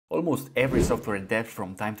Almost every software dev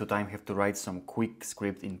from time to time have to write some quick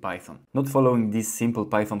script in Python. Not following these simple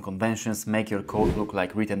Python conventions make your code look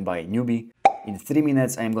like written by a newbie. In 3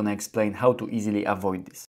 minutes I am gonna explain how to easily avoid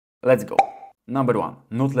this. Let's go. Number 1.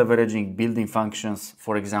 Not leveraging built-in functions,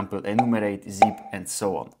 for example enumerate, zip and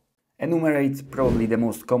so on. Enumerate, probably the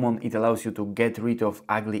most common, it allows you to get rid of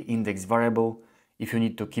ugly index variable if you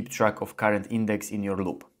need to keep track of current index in your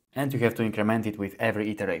loop. And you have to increment it with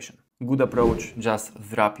every iteration. Good approach, just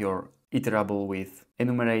wrap your iterable with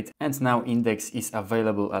enumerate and now index is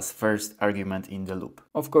available as first argument in the loop.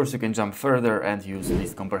 Of course you can jump further and use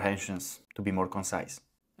list comprehensions to be more concise.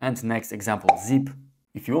 And next example, zip.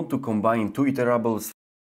 If you want to combine two iterables,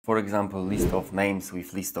 for example list of names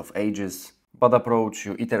with list of ages, bad approach,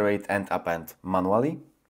 you iterate and append manually.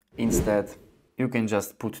 Instead, you can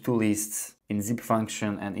just put two lists in zip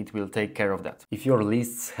function and it will take care of that. If your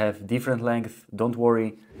lists have different length, don't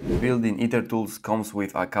worry. Built-in itertools comes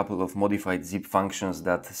with a couple of modified zip functions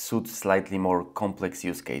that suit slightly more complex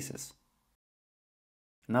use cases.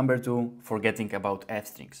 Number 2, forgetting about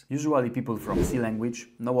f-strings. Usually people from C language,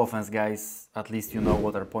 no offense guys, at least you know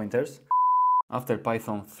what are pointers. After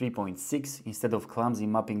Python 3.6, instead of clumsy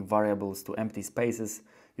mapping variables to empty spaces,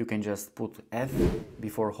 you can just put f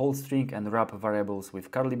before whole string and wrap variables with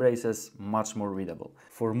curly braces, much more readable.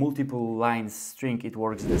 For multiple lines string it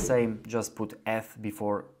works the same, just put f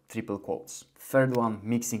before triple quotes. Third one,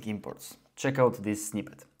 mixing imports. Check out this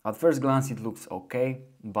snippet. At first glance it looks okay,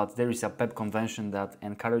 but there is a PEP convention that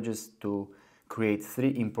encourages to create 3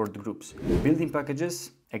 import groups: built-in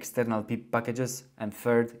packages, external pip packages, and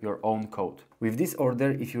third, your own code. With this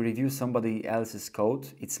order, if you review somebody else's code,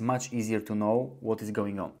 it's much easier to know what is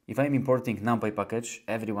going on. If I'm importing NumPy package,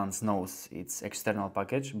 everyone knows it's external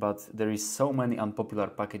package, but there is so many unpopular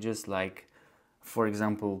packages like, for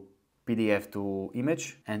example, PDF to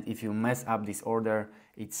image, and if you mess up this order,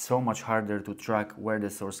 it's so much harder to track where the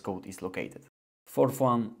source code is located. Fourth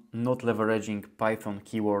one, not leveraging Python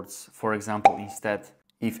keywords, for example, instead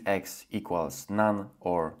if x equals none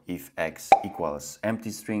or if x equals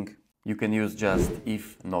empty string, you can use just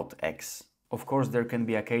if not x. Of course, there can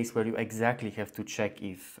be a case where you exactly have to check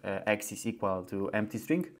if x is equal to empty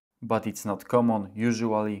string, but it's not common.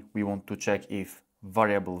 Usually we want to check if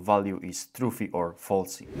variable value is truthy or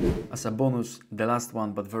falsy. As a bonus, the last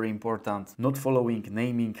one but very important, not following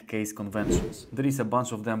naming case conventions. There is a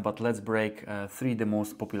bunch of them, but let's break 3 the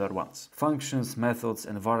most popular ones. Functions, methods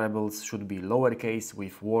and variables should be lowercase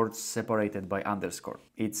with words separated by underscore.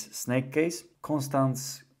 It's snake case,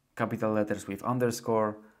 constants, capital letters with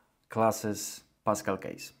underscore, classes, Pascal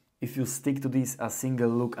case. If you stick to this, a single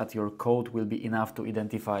look at your code will be enough to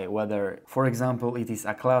identify whether, for example, it is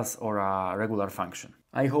a class or a regular function.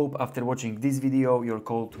 I hope after watching this video your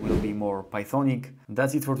code will be more Pythonic.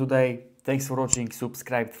 That's it for today. Thanks for watching,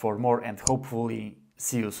 subscribe for more and hopefully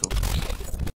see you soon.